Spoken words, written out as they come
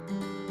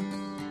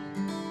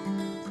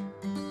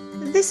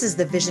This is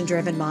the Vision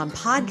Driven Mom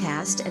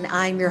podcast, and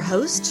I'm your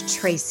host,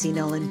 Tracy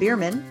Nolan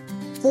Bierman,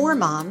 for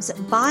moms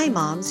by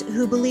moms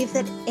who believe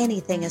that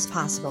anything is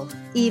possible,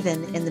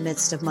 even in the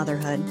midst of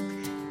motherhood.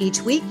 Each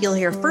week, you'll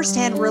hear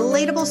firsthand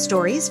relatable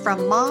stories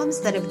from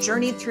moms that have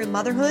journeyed through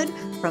motherhood,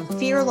 from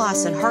fear,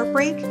 loss, and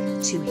heartbreak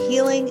to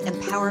healing,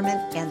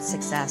 empowerment, and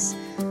success.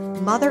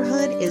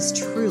 Motherhood is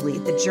truly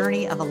the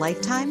journey of a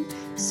lifetime,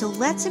 so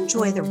let's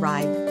enjoy the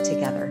ride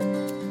together.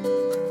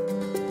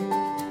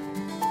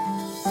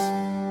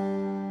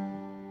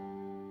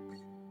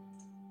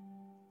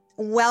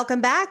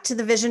 Welcome back to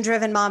the Vision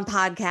Driven Mom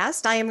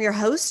podcast. I am your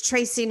host,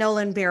 Tracy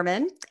Nolan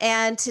Bierman,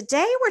 and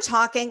today we're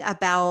talking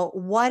about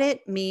what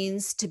it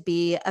means to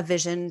be a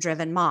vision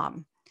driven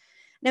mom.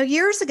 Now,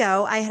 years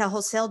ago, I had a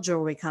wholesale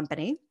jewelry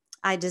company.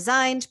 I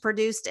designed,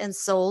 produced, and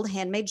sold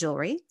handmade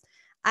jewelry.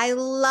 I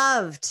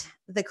loved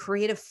the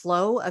creative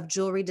flow of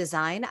jewelry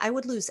design. I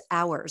would lose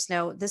hours.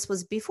 Now, this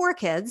was before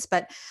kids,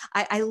 but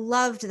I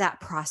loved that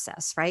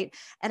process, right?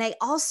 And I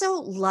also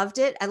loved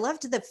it. I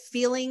loved the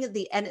feeling,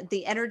 the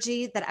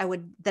energy that I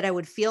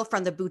would feel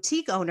from the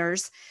boutique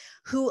owners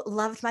who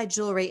loved my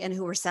jewelry and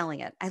who were selling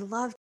it. I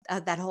loved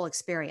that whole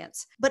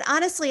experience. But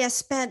honestly, I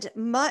spent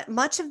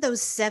much of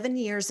those 7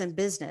 years in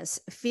business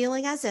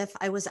feeling as if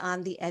I was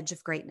on the edge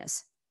of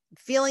greatness.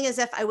 Feeling as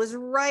if I was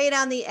right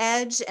on the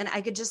edge and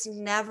I could just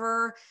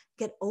never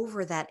get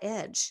over that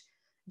edge,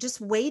 just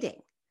waiting.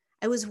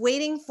 I was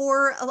waiting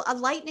for a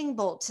lightning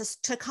bolt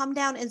to come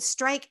down and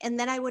strike, and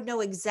then I would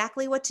know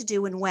exactly what to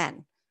do and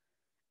when.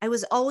 I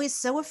was always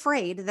so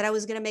afraid that I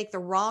was going to make the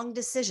wrong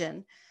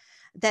decision,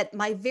 that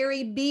my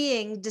very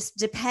being just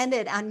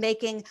depended on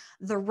making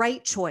the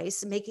right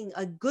choice, making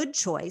a good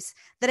choice,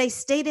 that I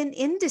stayed in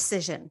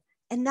indecision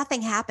and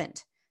nothing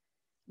happened.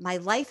 My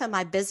life and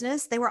my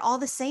business, they were all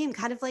the same,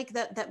 kind of like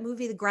that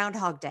movie, The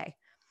Groundhog Day.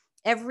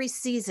 Every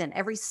season,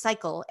 every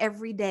cycle,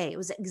 every day, it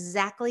was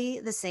exactly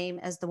the same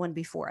as the one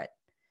before it.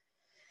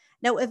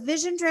 Now, a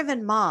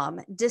vision-driven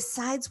mom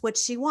decides what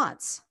she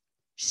wants.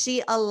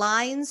 She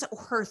aligns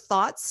her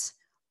thoughts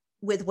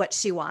with what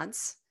she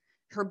wants,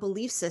 her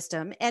belief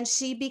system, and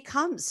she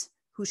becomes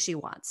who she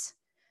wants.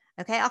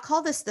 Okay, I'll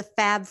call this the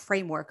FAB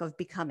framework of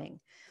becoming.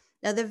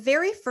 Now, the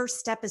very first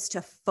step is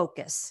to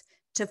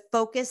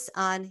focus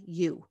on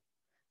you,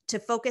 to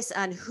focus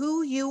on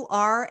who you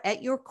are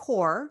at your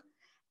core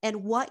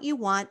and what you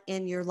want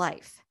in your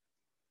life.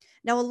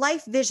 Now, a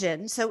life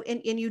vision, so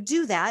and you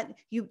do that,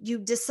 you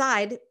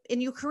decide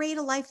and you create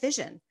a life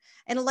vision.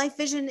 And a life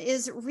vision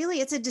is really,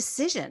 it's a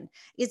decision.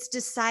 It's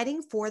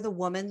deciding for the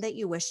woman that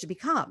you wish to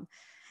become.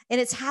 And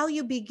it's how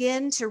you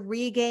begin to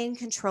regain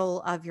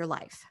control of your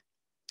life.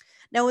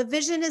 Now, a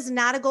vision is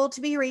not a goal to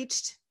be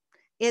reached.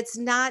 It's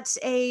not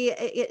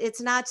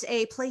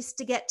a place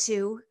to get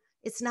to.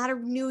 It's not a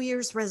New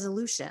Year's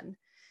resolution.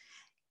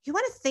 You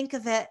want to think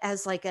of it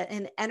as like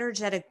an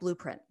energetic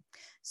blueprint.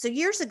 So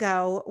years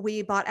ago,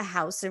 we bought a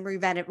house and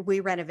we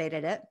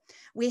renovated it.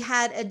 We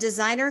had a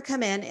designer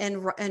come in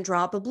and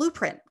draw up a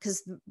blueprint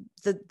because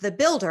the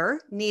builder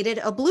needed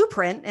a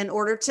blueprint in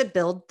order to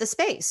build the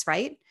space,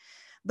 right?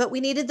 But we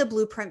needed the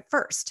blueprint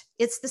first.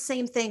 It's the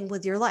same thing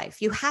with your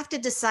life. You have to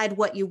decide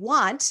what you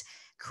want,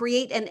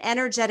 create an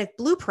energetic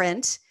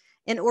blueprint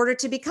in order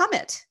to become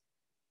it.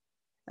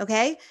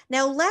 Okay.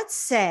 Now let's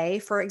say,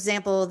 for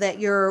example, that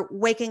you're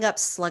waking up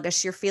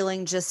sluggish. You're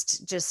feeling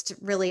just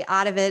really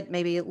out of it,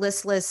 maybe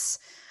listless,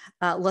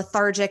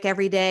 lethargic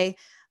every day.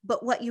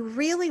 But what you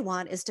really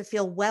want is to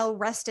feel well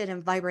rested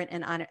and vibrant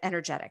and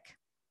energetic.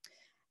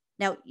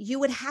 Now you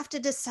would have to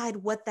decide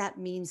what that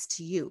means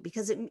to you,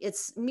 because it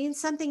means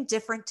something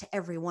different to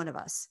every one of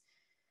us.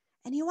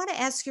 And you want to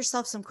ask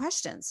yourself some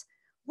questions.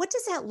 What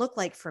does that look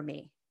like for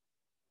me?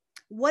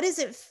 What does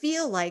it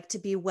feel like to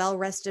be well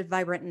rested,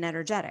 vibrant, and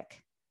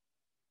energetic?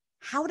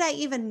 How would I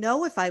even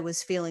know if I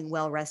was feeling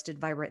well rested,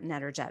 vibrant, and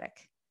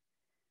energetic?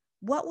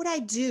 What would I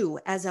do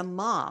as a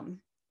mom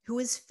who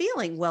is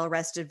feeling well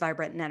rested,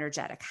 vibrant, and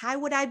energetic? How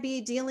would I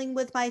be dealing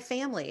with my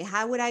family?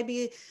 How would I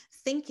be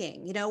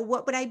thinking?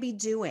 What would I be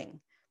doing?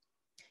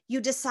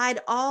 You decide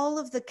all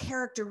of the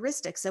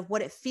characteristics of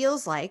what it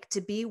feels like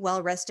to be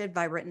well rested,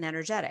 vibrant, and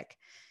energetic.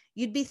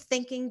 You'd be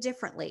thinking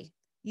differently.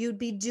 You'd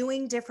be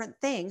doing different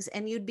things,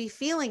 and you'd be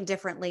feeling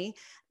differently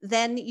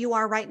than you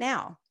are right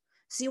now.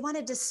 So you want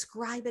to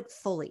describe it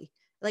fully,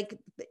 like,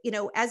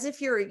 as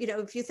if you're,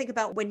 if you think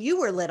about when you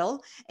were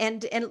little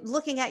and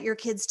looking at your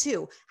kids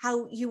too,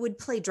 how you would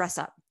play dress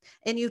up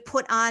and you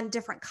put on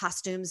different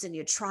costumes and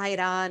you try it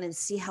on and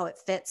see how it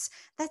fits.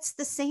 That's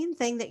the same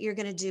thing that you're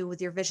going to do with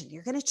your vision.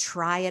 You're going to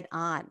try it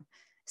on,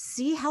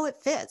 see how it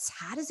fits.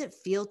 How does it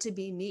feel to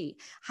be me?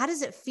 How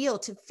does it feel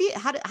to feel?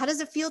 How does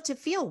it feel to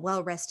feel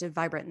well rested,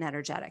 vibrant, and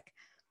energetic?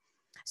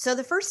 So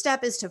the first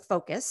step is to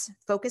focus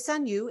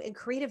on you and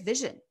create a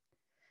vision.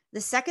 The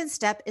second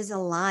step is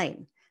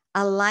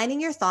aligning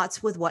your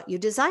thoughts with what you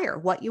desire,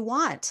 what you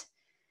want.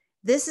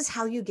 This is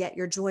how you get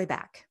your joy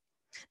back.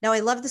 Now, I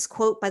love this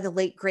quote by the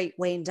late, great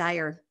Wayne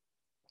Dyer.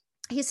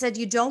 He said,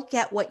 "You don't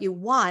get what you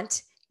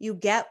want, you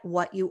get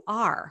what you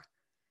are."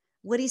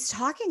 What he's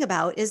talking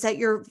about is that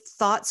your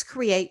thoughts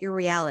create your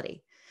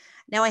reality.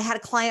 Now, I had a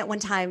client one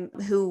time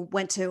who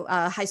went to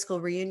a high school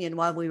reunion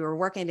while we were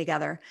working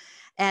together,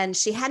 and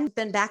she hadn't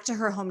been back to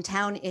her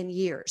hometown in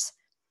years.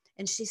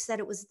 And she said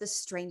it was the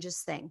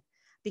strangest thing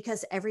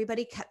because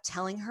everybody kept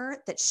telling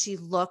her that she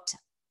looked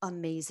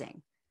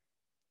amazing.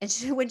 And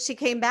when she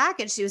came back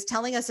and she was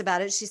telling us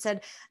about it, she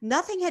said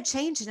nothing had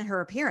changed in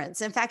her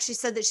appearance. In fact, she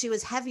said that she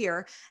was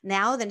heavier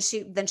now than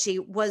she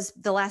was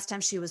the last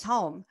time she was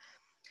home.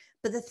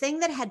 But the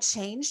thing that had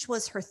changed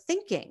was her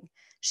thinking.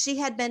 She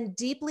had been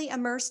deeply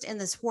immersed in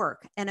this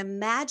work and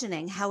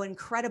imagining how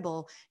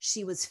incredible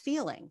she was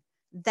feeling.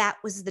 That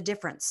was the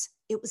difference.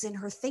 It was in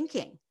her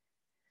thinking.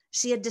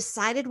 She had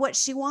decided what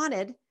she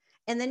wanted,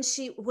 and then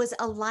she was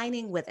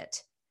aligning with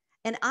it.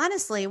 And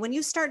honestly, when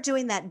you start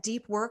doing that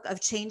deep work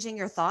of changing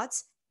your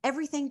thoughts,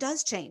 everything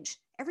does change.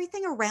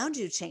 Everything around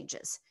you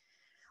changes.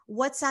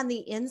 What's on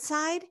the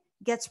inside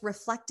gets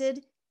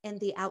reflected in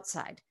the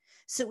outside.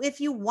 So if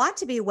you want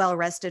to be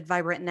well-rested,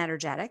 vibrant, and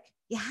energetic,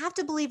 you have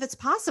to believe it's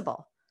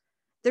possible.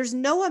 There's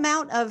no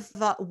amount of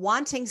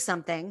wanting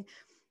something.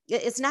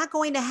 It's not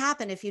going to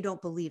happen if you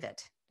don't believe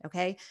it.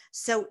 Okay.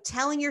 So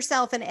telling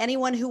yourself and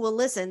anyone who will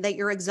listen that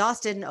you're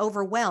exhausted and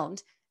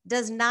overwhelmed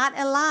does not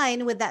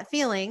align with that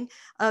feeling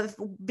of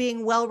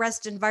being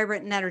well-rested,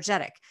 vibrant, and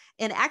energetic.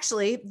 And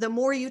actually, the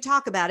more you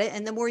talk about it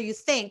and the more you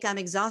think I'm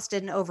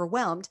exhausted and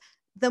overwhelmed,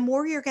 the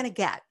more you're going to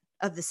get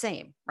of the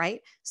same,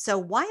 right? So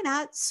why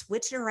not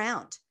switch it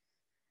around?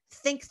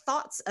 Think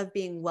thoughts of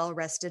being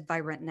well-rested,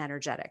 vibrant, and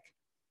energetic.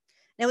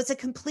 Now, it's a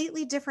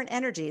completely different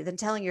energy than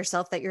telling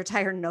yourself that you're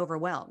tired and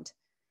overwhelmed.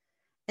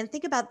 And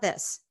think about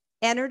this.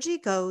 Energy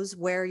goes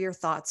where your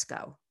thoughts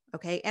go,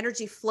 okay?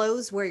 Energy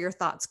flows where your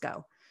thoughts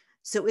go.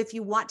 So if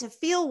you want to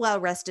feel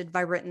well-rested,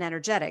 vibrant, and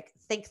energetic,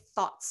 think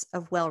thoughts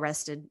of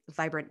well-rested,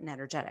 vibrant, and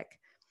energetic.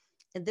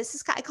 And this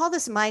is, I call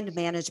this mind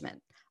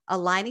management,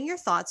 aligning your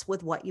thoughts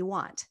with what you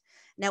want.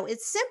 Now,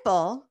 it's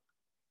simple,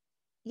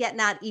 yet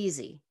not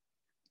easy,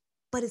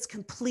 but it's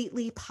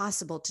completely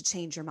possible to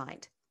change your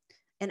mind.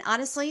 And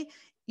honestly,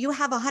 you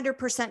have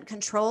 100%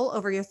 control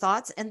over your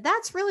thoughts. And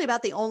that's really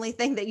about the only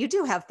thing that you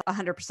do have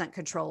 100%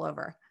 control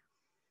over.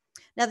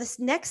 Now, this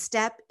next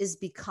step is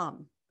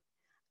become.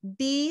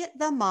 Be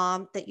the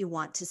mom that you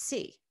want to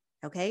see,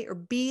 okay? Or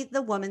be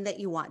the woman that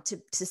you want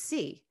to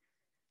see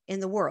in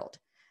the world.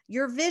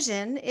 Your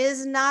vision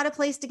is not a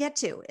place to get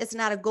to. It's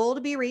not a goal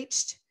to be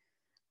reached,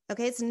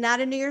 okay? It's not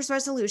a New Year's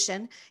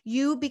resolution.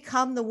 You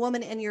become the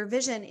woman in your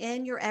vision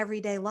in your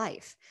everyday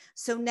life.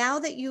 So now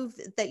that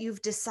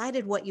you've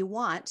decided what you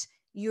want,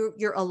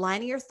 you're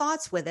aligning your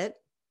thoughts with it.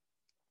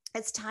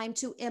 It's time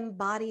to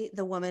embody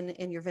the woman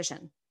in your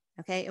vision.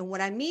 Okay. And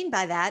what I mean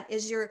by that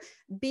is you're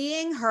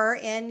being her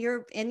in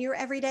your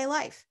everyday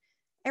life,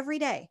 every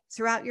day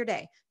throughout your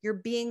day. You're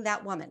being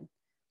that woman.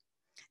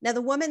 Now,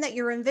 the woman that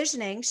you're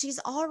envisioning, she's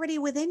already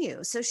within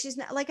you. So she's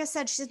not, like I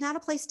said, she's not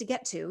a place to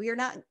get to.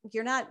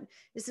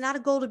 It's not a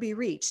goal to be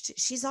reached.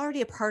 She's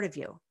already a part of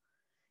you.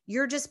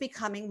 You're just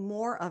becoming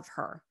more of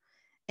her.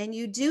 And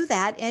you do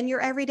that in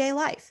your everyday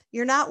life.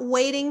 You're not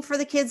waiting for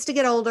the kids to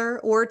get older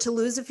or to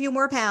lose a few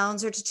more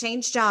pounds or to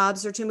change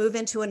jobs or to move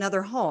into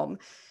another home.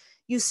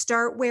 You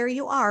start where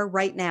you are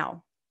right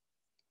now.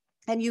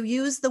 And you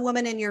use the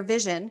woman in your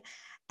vision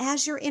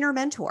as your inner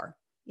mentor.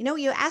 You know,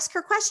 you ask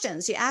her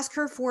questions, you ask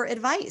her for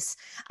advice.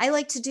 I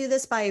like to do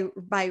this by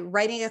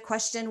writing a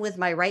question with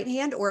my right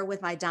hand or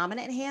with my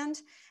dominant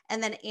hand,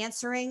 and then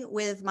answering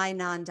with my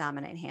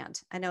non-dominant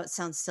hand. I know it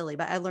sounds silly,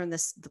 but I learned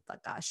this,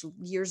 gosh,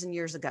 years and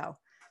years ago.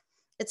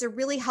 It's a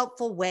really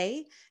helpful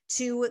way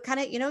to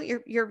kind of, you know,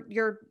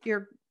 you're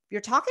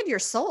talking to your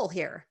soul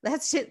here.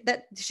 That's it.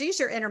 That she's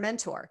your inner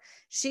mentor.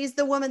 She's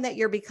the woman that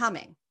you're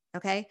becoming.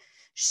 Okay.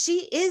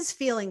 She is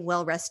feeling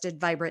well-rested,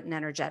 vibrant, and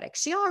energetic.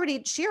 She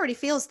already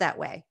feels that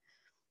way.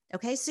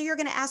 Okay. So you're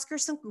going to ask her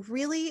some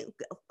really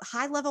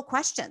high-level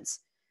questions.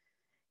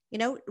 You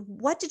know,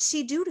 what did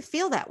she do to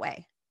feel that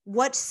way?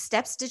 What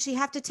steps did she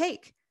have to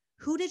take?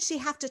 Who did she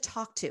have to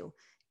talk to?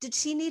 Did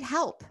she need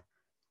help?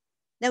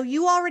 Now,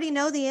 you already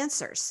know the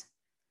answers.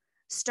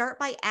 Start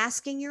by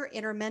asking your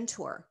inner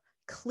mentor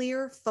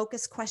clear,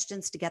 focused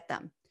questions to get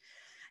them.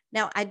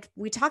 Now,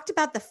 we talked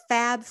about the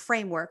FAB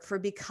framework for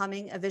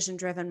becoming a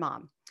vision-driven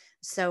mom.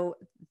 So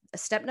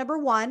step number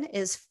 1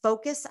 is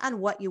focus on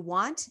what you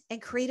want and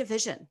create a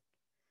vision.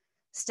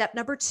 Step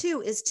number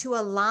 2 is to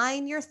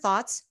align your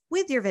thoughts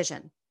with your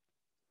vision.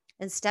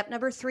 And step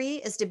number 3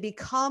 is to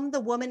become the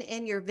woman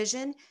in your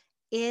vision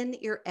in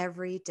your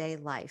everyday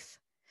life.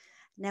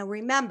 Now,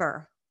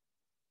 remember,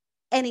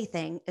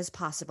 anything is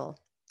possible,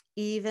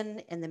 even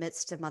in the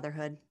midst of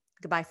motherhood.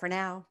 Goodbye for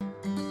now.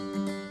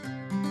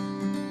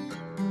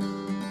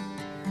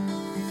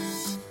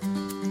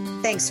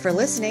 Thanks for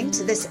listening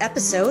to this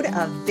episode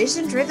of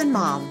Vision Driven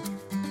Mom.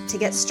 To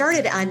get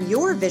started on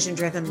your Vision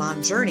Driven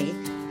Mom journey,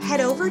 head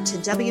over to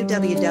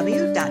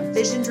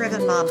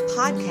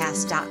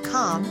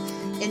www.visiondrivenmompodcast.com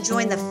and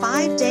join the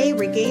 5-day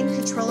Regain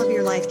Control of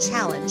Your Life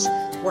Challenge,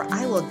 where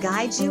I will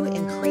guide you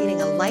in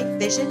creating a life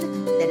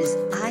vision that is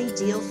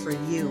ideal for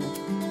you.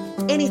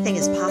 Anything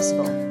is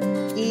possible,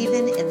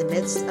 even in the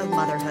midst of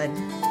motherhood.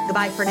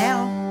 Goodbye for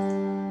now.